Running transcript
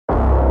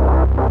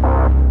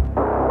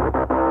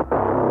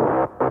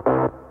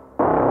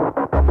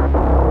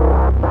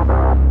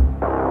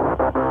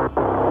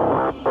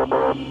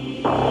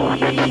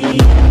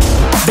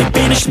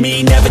punish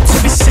me, never to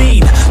be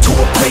seen. To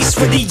a place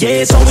where the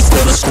air's always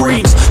filled with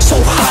screams. So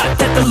hot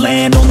that the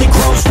land only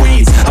grows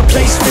weeds. A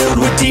place filled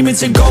with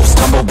demons and ghost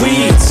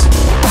tumbleweeds.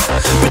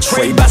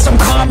 Betrayed by some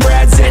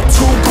comrades at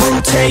too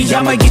brute.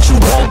 I'ma get you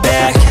all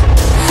back.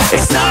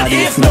 It's not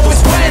if, no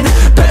it's when.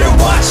 Better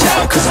watch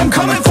out, cause I'm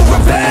coming for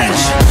revenge.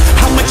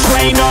 I'ma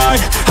train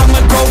hard, I'ma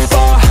go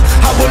far.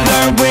 I will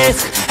learn with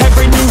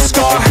every new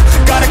scar.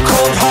 Got a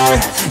cold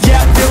heart,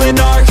 yeah,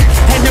 feeling arc.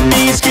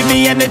 Enemies give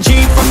me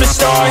energy from the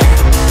start.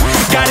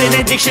 Got an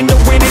addiction to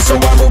winning, so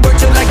I will work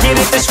till I get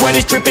it. The sweat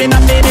is dripping,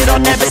 I'm in it,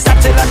 I'll never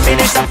stop till I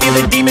finish. I'm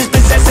feeling demons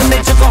possessing,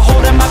 they took a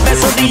hold of my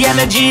vessel. The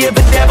energy of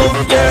a devil,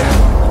 yeah.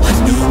 A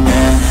new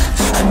man,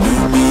 a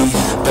new me.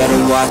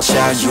 Better watch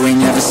out, you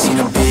ain't never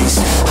seen a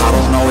beast. I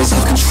don't always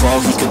have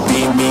control, he could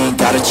be me.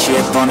 Got a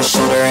chip on his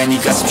shoulder and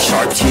he got some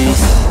sharp teeth.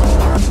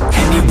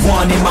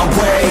 Anyone in my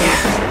way,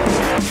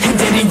 and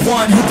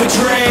anyone who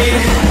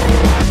betrayed,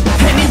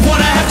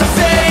 anyone I have to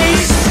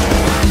face,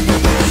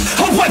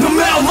 I'll wipe them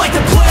out like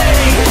the plague.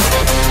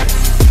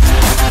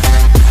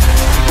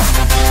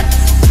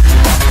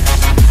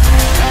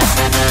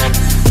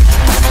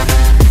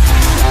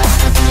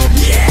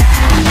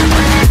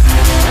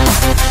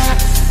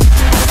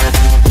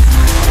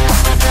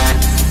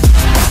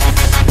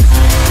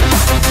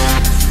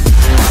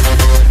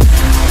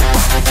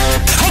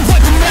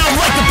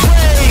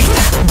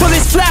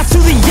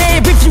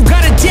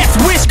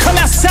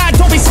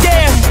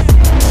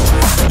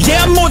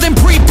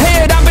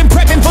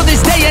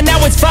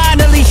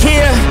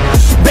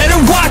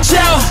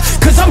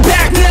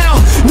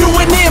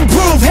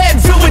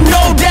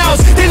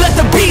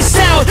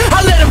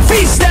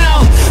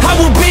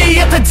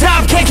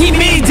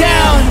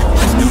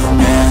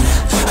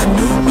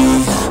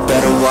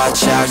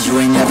 Watch out, you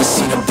ain't never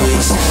seen a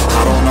beast.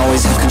 I don't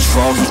always have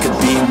control, he could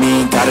be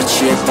me. Got a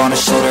chip on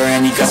his shoulder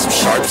and he got some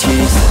sharp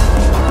teeth.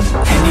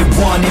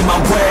 Anyone in my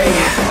way,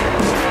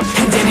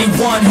 and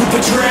anyone who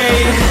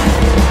betrayed,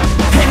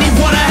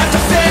 anyone I have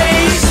to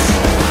face,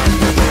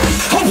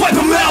 I'll wipe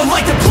them out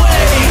like the plague.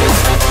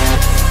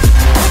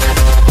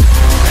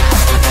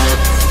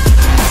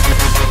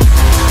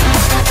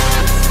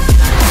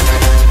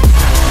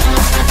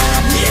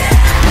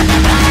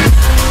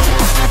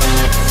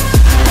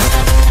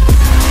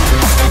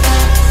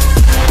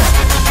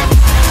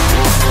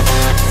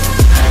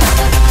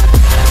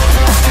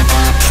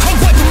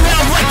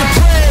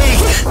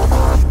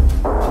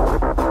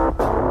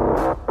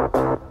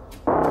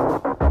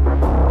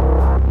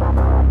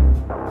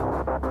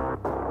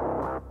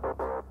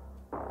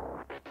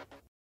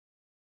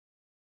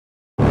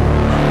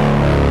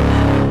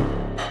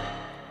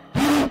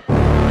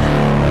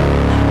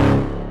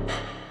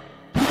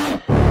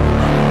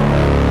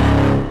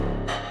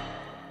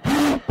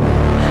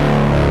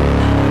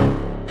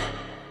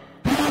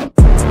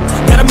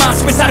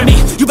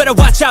 You better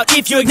watch out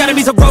if your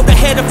enemy's a road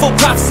ahead of full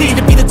prophecy.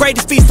 To be the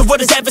greatest beast the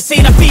world has ever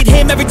seen. I feed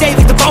him every day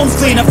like the bones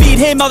clean. I feed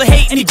him all the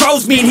hate and he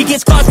grows mean. He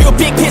gets claws real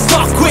big, pissed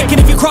off quick. And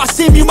if you cross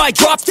him you might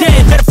drop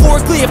dead.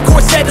 Metaphorically of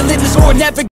course settling this war never